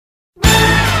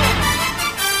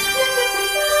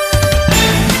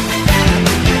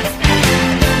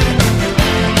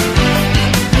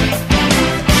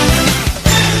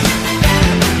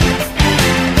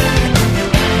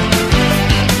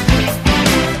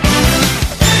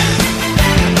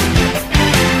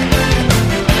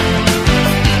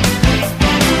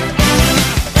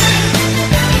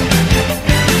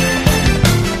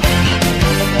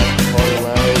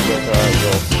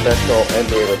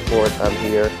Basketball NBA Report. I'm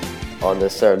here on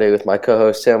this Saturday with my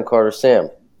co-host Sam Carter.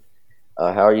 Sam,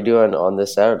 how are you doing on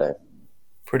this Saturday?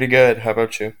 Pretty good. How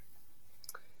about you?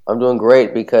 I'm doing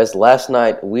great because last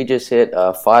night we just hit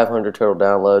 500 total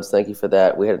downloads. Thank you for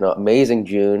that. We had an amazing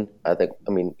June. An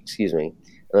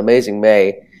amazing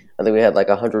May. I think we had like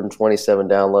 127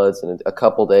 downloads in a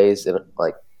couple days. And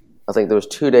I think there was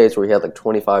 2 days where we had like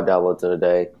 25 downloads in a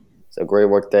day. So great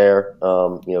work there.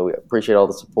 We appreciate all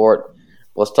the support.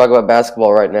 Let's talk about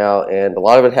basketball right now, and a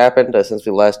lot of it happened since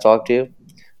we last talked to you.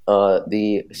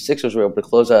 The Sixers were able to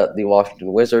close out the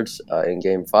Washington Wizards in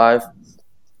Game 5,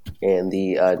 and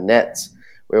the Nets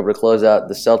were able to close out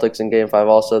the Celtics in Game 5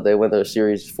 also. They win their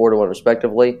series 4-1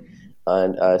 respectively.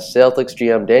 And Celtics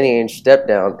GM Danny Ainge stepped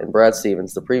down, and Brad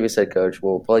Stevens, the previous head coach,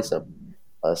 will replace him.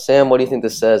 Sam, what do you think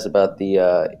this says about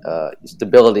the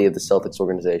stability of the Celtics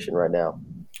organization right now?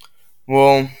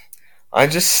 Well, I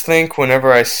just think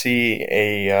whenever I see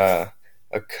a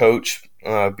coach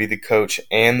be the coach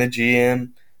and the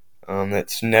GM,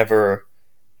 that's never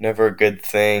a good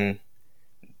thing.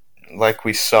 Like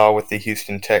we saw with the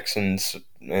Houston Texans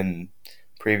in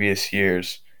previous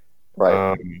years,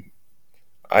 Right.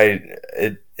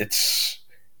 it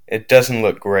doesn't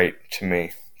look great to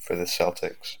me for the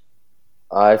Celtics.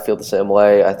 I feel the same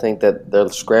way. I think that they're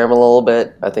scrambling a little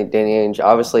bit. I think Danny Ainge,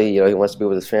 obviously, he wants to be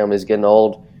with his family. He's getting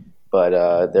old, but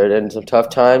they're in some tough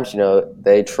times.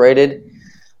 They traded,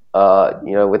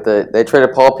 they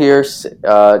traded Paul Pierce,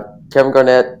 Kevin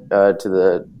Garnett to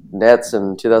the Nets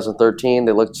in 2013.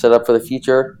 They looked set up for the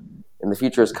future, and the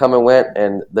future has come and went,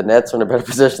 and the Nets are in a better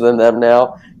position than them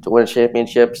now to win a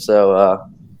championship. So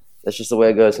that's just the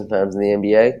way it goes sometimes in the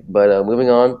NBA. But moving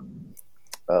on.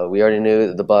 We already knew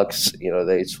that the Bucks,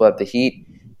 they swept the Heat,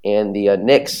 and the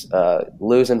Knicks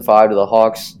losing 5 to the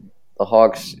Hawks. The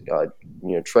Hawks,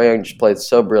 Trae Young just played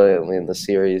so brilliantly in the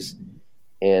series.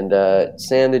 And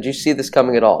Sam, did you see this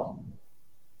coming at all?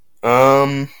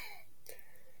 Not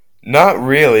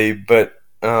really, but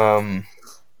yeah,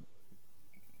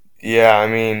 I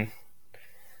mean,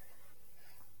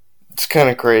 it's kind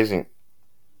of crazy.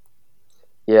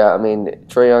 Yeah,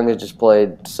 Trae Young has just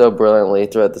played so brilliantly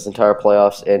throughout this entire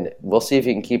playoffs, and we'll see if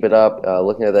he can keep it up.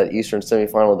 Looking at that Eastern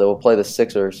semifinal, they will play the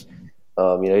Sixers.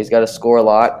 He's got to score a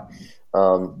lot.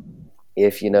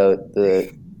 If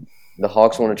the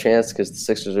Hawks want a chance, because the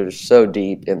Sixers are just so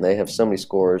deep and they have so many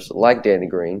scorers like Danny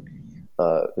Green,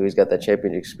 who's got that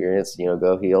championship experience.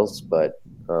 Go Heels. But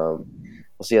we'll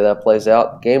see how that plays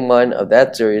out. Game 1 of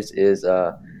that series is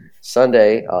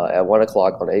Sunday at 1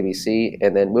 o'clock on ABC.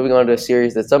 And then moving on to a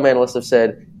series that some analysts have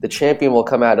said the champion will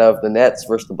come out of the Nets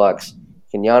versus the Bucks.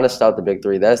 Can Giannis stop the big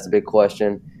three? That's the big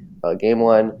question. Game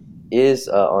 1 is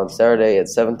on Saturday at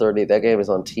 7:30. That game is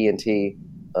on TNT.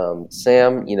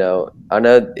 Sam, I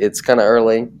know it's kind of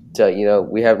early to,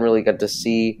 we haven't really got to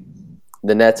see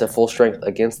the Nets at full strength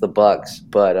against the Bucks,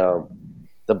 but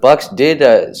the Bucks did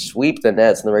sweep the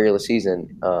Nets in the regular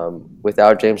season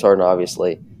without James Harden,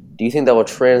 obviously. Do you think that will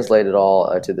translate at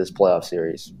all to this playoff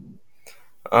series?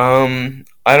 I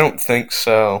don't think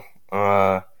so.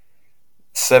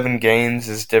 7 games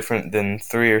is different than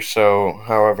 3 or so,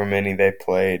 however many they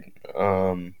played.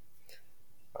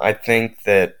 I think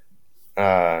that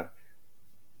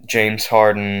James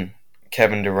Harden,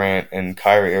 Kevin Durant, and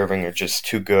Kyrie Irving are just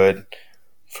too good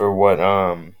for what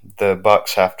the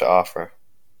Bucks have to offer.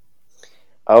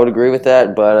 I would agree with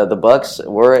that, but the Bucks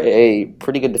were a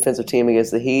pretty good defensive team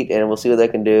against the Heat, and we'll see what they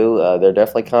can do. They're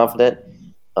definitely confident.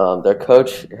 Their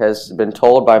coach has been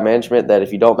told by management that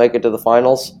if you don't make it to the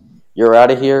finals, you're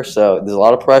out of here. So there's a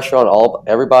lot of pressure on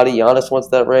everybody. Giannis wants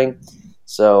that ring,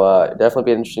 so definitely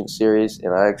be an interesting series,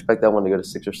 and I expect that one to go to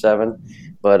 6 or 7.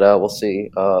 But we'll see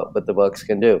what the Bucks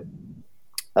can do.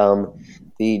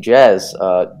 The Jazz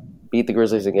beat the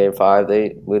Grizzlies in Game 5.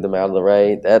 They moved them out of the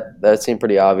way. That seemed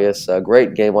pretty obvious.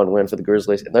 Great Game 1 win for the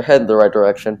Grizzlies, and they're heading the right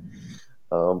direction.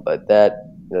 But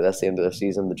that's the end of the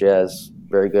season. The Jazz,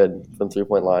 very good from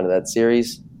three-point line in that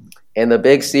series. And the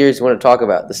big series we want to talk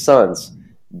about, the Suns,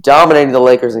 dominating the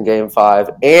Lakers in Game 5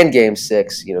 and Game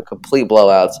 6, complete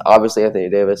blowouts. Obviously, Anthony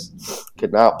Davis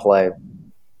could not play.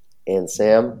 And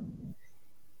Sam,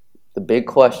 the big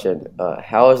question,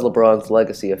 how is LeBron's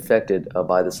legacy affected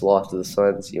by this loss to the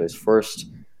Suns, his first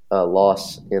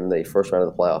loss in the first round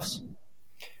of the playoffs?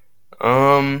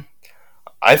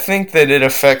 I think that it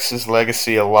affects his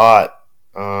legacy a lot,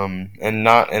 and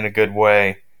not in a good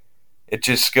way. It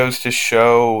just goes to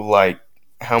show,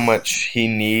 how much he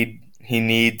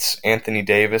needs Anthony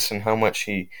Davis and how much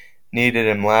he needed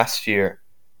him last year.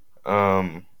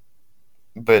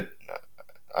 But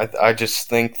I just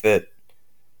think that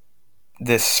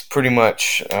this pretty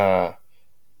much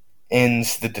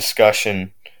ends the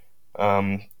discussion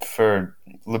for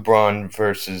LeBron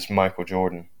versus Michael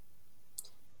Jordan.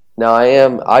 Now,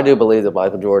 I do believe that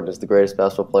Michael Jordan is the greatest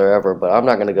basketball player ever, but I'm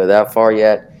not going to go that far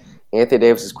yet. Anthony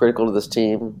Davis is critical to this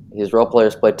team. His role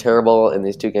players played terrible in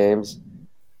these two games,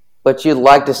 but you'd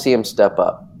like to see him step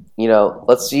up.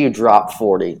 Let's see you drop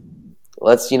 40.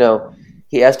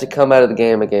 He has to come out of the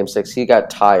game in Game 6. He got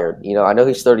tired. I know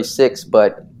he's 36,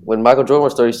 but when Michael Jordan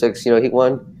was 36, he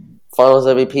won Finals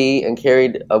MVP and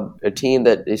carried a team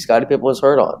that Scottie Pippen was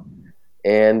hurt on.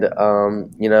 And,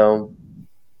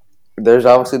 there's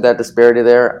obviously that disparity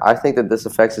there. I think that this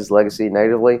affects his legacy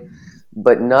negatively,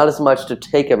 but not as much to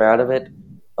take him out of it.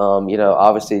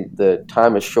 Obviously the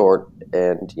time is short,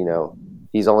 and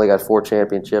he's only got 4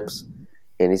 championships,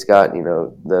 and he's got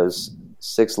those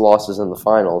 6 losses in the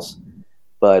finals.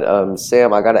 But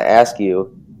Sam, I got to ask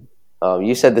you.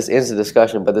 You said this ends the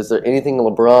discussion, but is there anything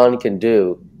LeBron can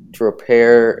do to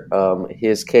repair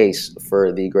his case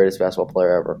for the greatest basketball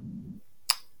player ever?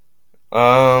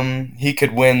 He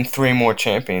could win 3 more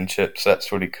championships.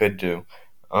 That's what he could do.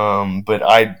 But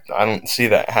I don't see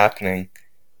that happening.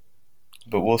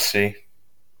 But we'll see.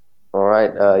 All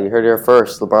right, you heard it here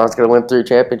first. LeBron's going to win 3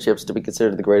 championships to be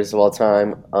considered the greatest of all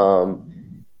time.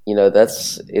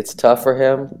 It's tough for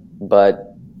him,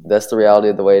 but that's the reality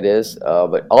of the way it is.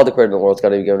 But all the credit in the world's got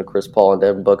to be given to Chris Paul and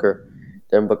Devin Booker.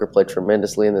 Devin Booker played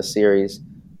tremendously in this series.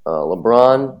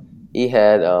 LeBron, he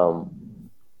had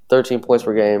 13 points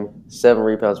per game, 7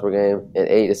 rebounds per game, and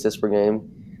 8 assists per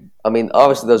game.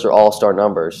 Obviously those are all-star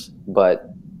numbers, but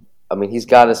he's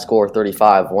got to score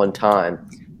 35 one time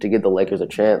to give the Lakers a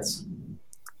chance.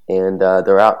 And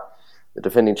they're out. The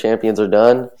defending champions are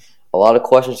done. A lot of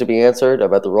questions to be answered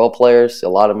about the role players. A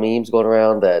lot of memes going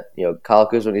around that Kyle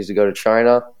Kuzma needs to go to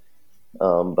China.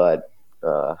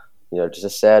 Just a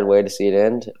sad way to see it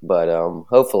end. But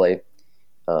hopefully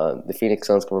the Phoenix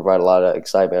Suns can provide a lot of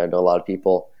excitement. I know a lot of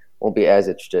people won't be as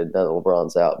interested now that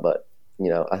LeBron's out, but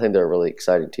I think they're a really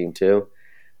exciting team too.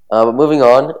 But moving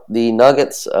on, the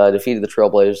Nuggets defeated the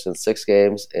Trailblazers in 6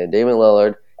 games, and Damian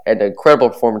Lillard had an incredible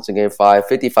performance in Game 5,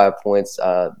 55 points,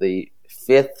 the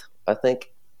 5th, I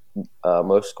think,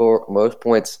 most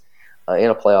points in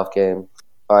a playoff game.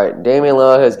 All right, Damian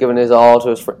Lillard has given his all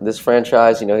to this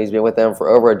franchise. He's been with them for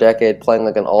over a decade, playing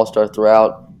like an all-star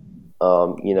throughout.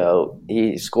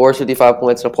 He scores 55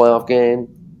 points in a playoff game.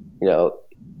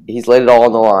 He's laid it all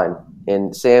on the line.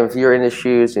 And Sam, if you're in his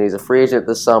shoes and he's a free agent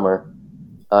this summer,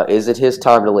 is it his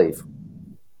time to leave?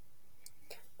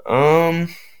 I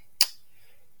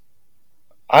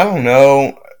don't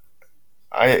know.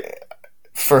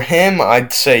 For him,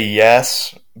 I'd say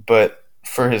yes, but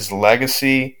for his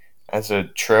legacy as a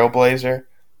Trailblazer,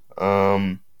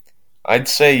 I'd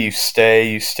say you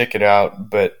stay, you stick it out.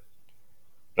 But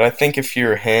I think if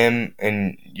you're him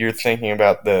and you're thinking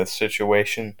about the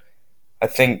situation, I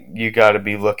think you got to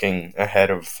be looking ahead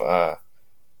of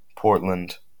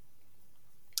Portland.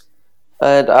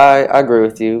 And I agree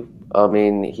with you.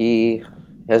 He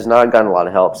has not gotten a lot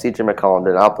of help. C.J. McCollum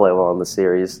did not play well in the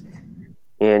series.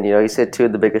 And, he's hit 2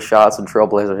 of the biggest shots in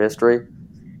Trailblazer history.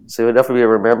 So he'll definitely be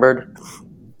remembered.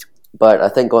 But I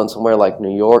think going somewhere like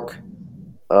New York,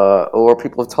 or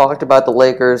people have talked about the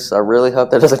Lakers, I really hope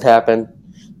that doesn't happen.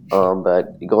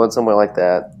 But going somewhere like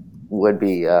that would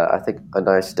be, I think, a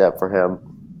nice step for him.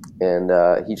 And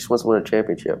he just wants to win a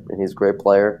championship. And he's a great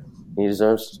player. He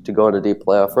deserves to go on a deep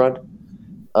playoff run.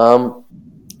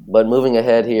 But moving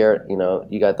ahead here,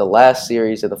 you got the last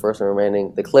series of the first one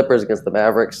remaining, the Clippers against the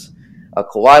Mavericks.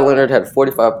 Kawhi Leonard had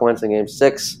 45 points in Game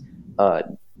 6.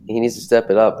 He needs to step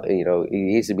it up. He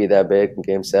needs to be that big in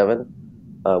Game 7,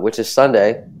 which is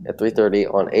Sunday at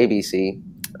 3:30 on ABC.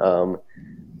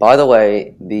 By the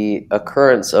way, the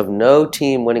occurrence of no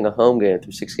team winning a home game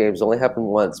through 6 games only happened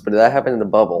once, but that happened in the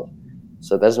bubble.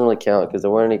 So that doesn't really count because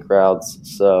there weren't any crowds.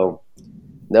 So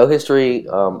no history.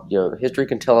 History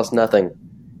can tell us nothing.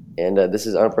 And this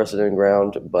is unprecedented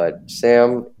ground. But,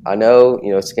 Sam, I know,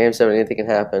 it's Game 7, anything can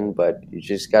happen, but you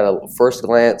just got to, first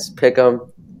glance, pick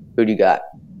them. Who do you got?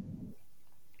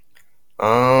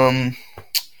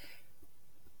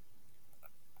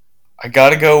 I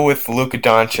got to go with Luka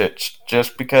Doncic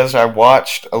just because I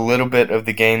watched a little bit of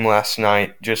the game last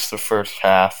night, just the first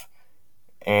half.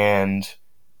 And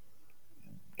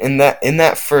in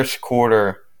that first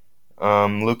quarter,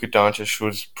 Luka Doncic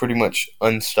was pretty much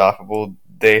unstoppable.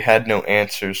 They had no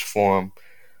answers for him.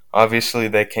 Obviously,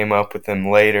 they came up with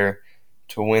him later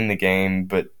to win the game,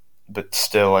 but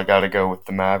still, I got to go with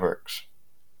the Mavericks.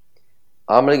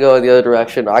 I'm going to go the other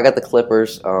direction. I got the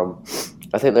Clippers.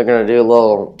 I think they're going to do a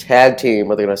little tag team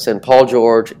where they're going to send Paul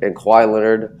George and Kawhi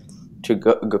Leonard to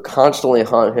go constantly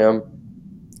hunt him.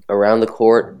 around the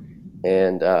court.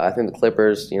 And I think the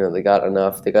Clippers, they got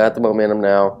enough. They got the momentum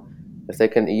now. If they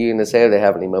can, you can say they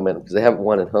have any momentum because they haven't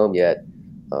won at home yet.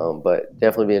 But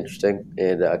definitely be interesting,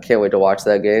 and I can't wait to watch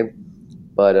that game.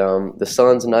 But the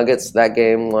Suns Nuggets, that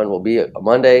game one will be a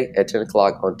Monday at 10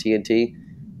 o'clock on TNT.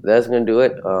 That's going to do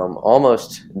it.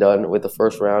 Almost done with the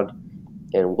first round,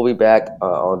 and we'll be back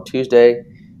on Tuesday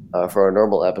for our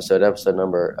normal episode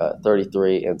number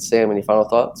 33. And Sam, any final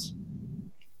thoughts?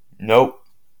 Nope.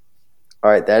 All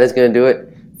right, that is going to do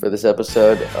it for this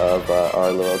episode of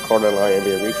our little Corner Line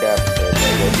NBA recap.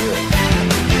 And we'll do it.